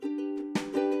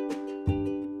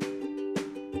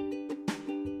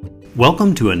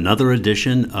Welcome to another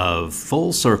edition of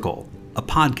Full Circle, a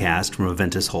podcast from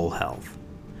Aventis Whole Health.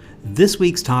 This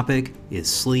week's topic is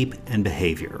sleep and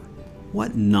behavior.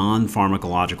 What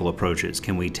non-pharmacological approaches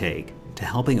can we take to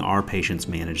helping our patients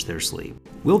manage their sleep?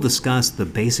 We'll discuss the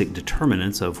basic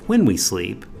determinants of when we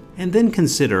sleep, and then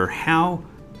consider how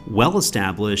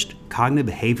well-established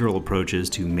cognitive behavioral approaches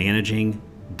to managing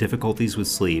difficulties with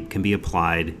sleep can be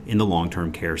applied in the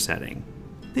long-term care setting.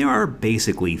 There are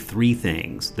basically three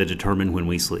things that determine when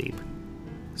we sleep: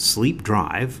 sleep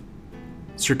drive,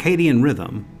 circadian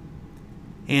rhythm,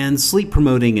 and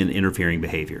sleep-promoting and interfering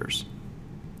behaviors.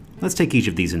 Let's take each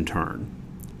of these in turn.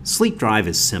 Sleep drive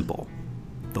is simple.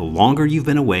 The longer you've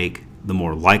been awake, the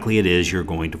more likely it is you're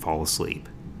going to fall asleep.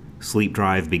 Sleep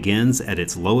drive begins at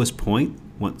its lowest point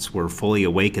once we're fully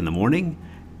awake in the morning,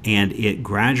 and it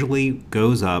gradually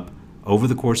goes up over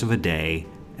the course of a day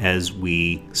as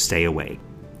we stay awake.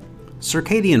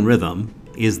 Circadian rhythm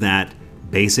is that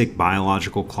basic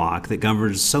biological clock that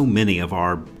governs so many of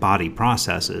our body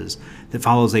processes that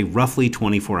follows a roughly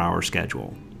 24-hour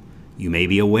schedule. You may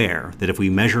be aware that if we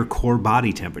measure core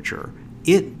body temperature,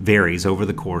 it varies over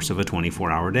the course of a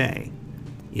 24-hour day.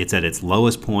 It's at its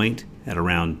lowest point at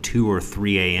around 2 or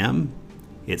 3 a.m.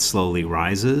 It slowly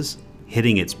rises,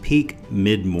 hitting its peak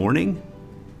mid-morning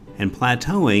and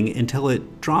plateauing until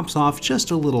it drops off just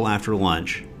a little after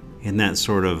lunch in that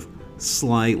sort of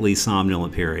slightly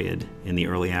somnolent period in the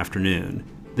early afternoon,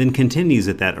 then continues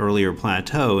at that earlier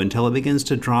plateau until it begins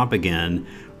to drop again,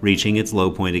 reaching its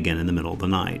low point again in the middle of the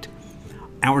night.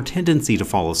 Our tendency to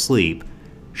fall asleep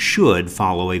should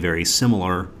follow a very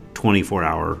similar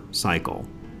 24-hour cycle.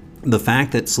 The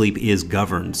fact that sleep is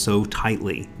governed so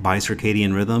tightly by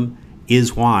circadian rhythm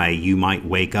is why you might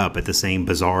wake up at the same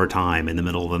bizarre time in the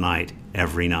middle of the night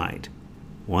every night.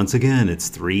 Once again, it's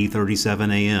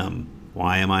 3:37 a.m.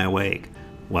 Why am I awake?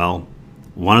 Well,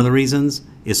 one of the reasons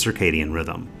is circadian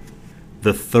rhythm.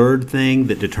 The third thing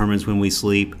that determines when we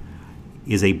sleep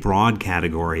is a broad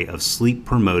category of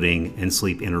sleep-promoting and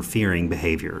sleep-interfering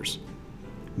behaviors.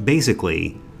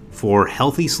 Basically, for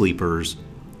healthy sleepers,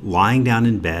 lying down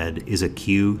in bed is a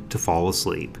cue to fall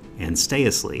asleep and stay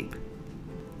asleep.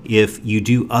 If you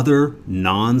do other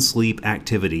non-sleep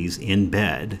activities in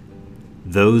bed,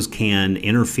 those can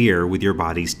interfere with your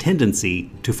body's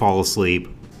tendency to fall asleep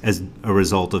as a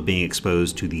result of being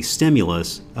exposed to the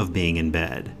stimulus of being in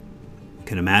bed. You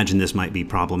can imagine this might be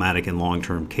problematic in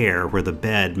long-term care, where the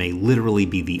bed may literally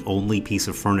be the only piece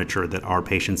of furniture that our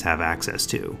patients have access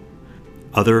to.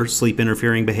 Other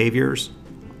sleep-interfering behaviors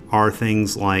are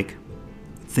things like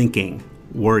thinking,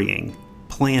 worrying,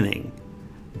 planning,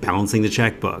 balancing the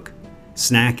checkbook,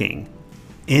 snacking.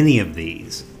 Any of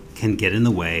these can get in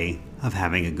the way of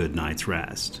having a good night's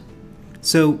rest.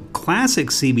 So classic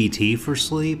CBT for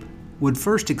sleep would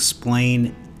first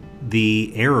explain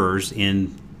the errors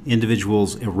in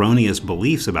individuals' erroneous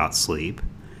beliefs about sleep,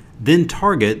 then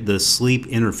target the sleep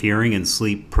interfering and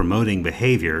sleep promoting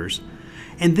behaviors,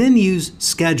 and then use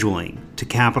scheduling to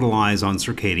capitalize on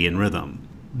circadian rhythm.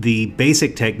 The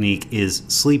basic technique is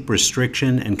sleep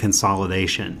restriction and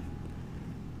consolidation.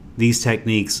 These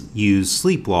techniques use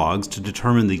sleep logs to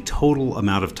determine the total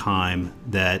amount of time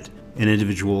that an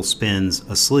individual spends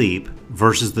asleep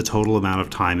versus the total amount of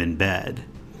time in bed.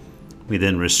 We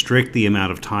then restrict the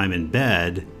amount of time in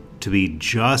bed to be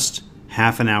just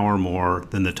half an hour more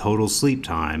than the total sleep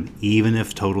time, even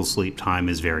if total sleep time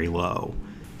is very low.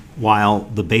 While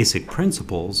the basic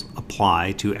principles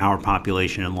apply to our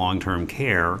population in long-term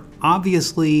care,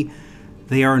 obviously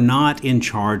they are not in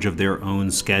charge of their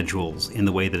own schedules in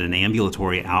the way that an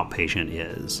ambulatory outpatient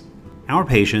is. Our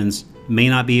patients may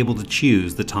not be able to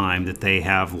choose the time that they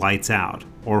have lights out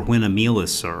or when a meal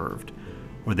is served,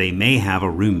 or they may have a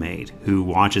roommate who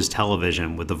watches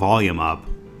television with the volume up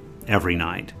every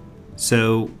night.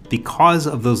 So because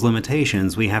of those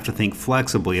limitations, we have to think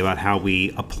flexibly about how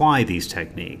we apply these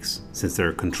techniques. Since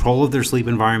their control of their sleep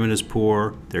environment is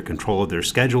poor, their control of their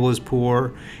schedule is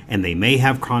poor, and they may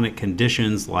have chronic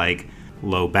conditions like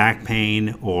low back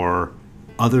pain or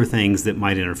other things that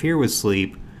might interfere with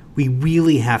sleep, we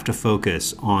really have to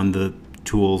focus on the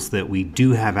tools that we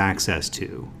do have access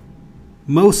to.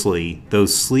 Mostly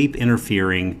those sleep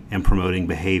interfering and promoting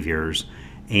behaviors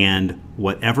and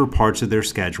whatever parts of their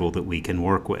schedule that we can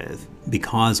work with.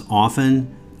 Because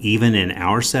often, even in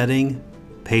our setting,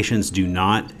 patients do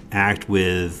not act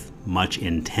with much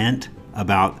intent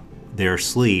about their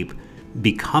sleep.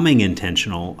 Becoming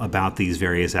intentional about these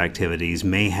various activities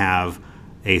may have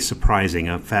a surprising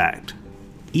effect.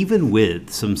 Even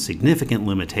with some significant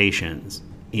limitations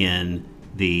in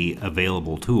the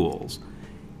available tools,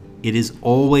 It is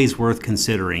always worth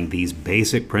considering these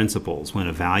basic principles when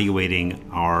evaluating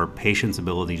our patient's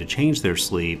ability to change their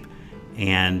sleep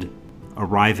and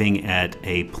arriving at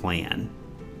a plan.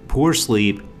 Poor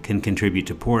sleep can contribute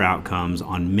to poor outcomes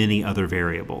on many other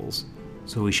variables,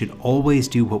 so we should always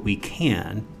do what we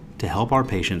can to help our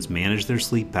patients manage their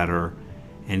sleep better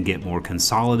and get more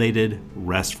consolidated,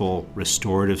 restful,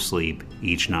 restorative sleep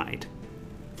each night.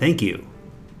 Thank you.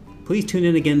 Please tune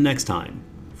in again next time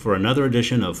for another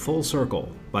edition of Full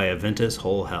Circle by Aventis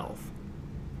Whole Health.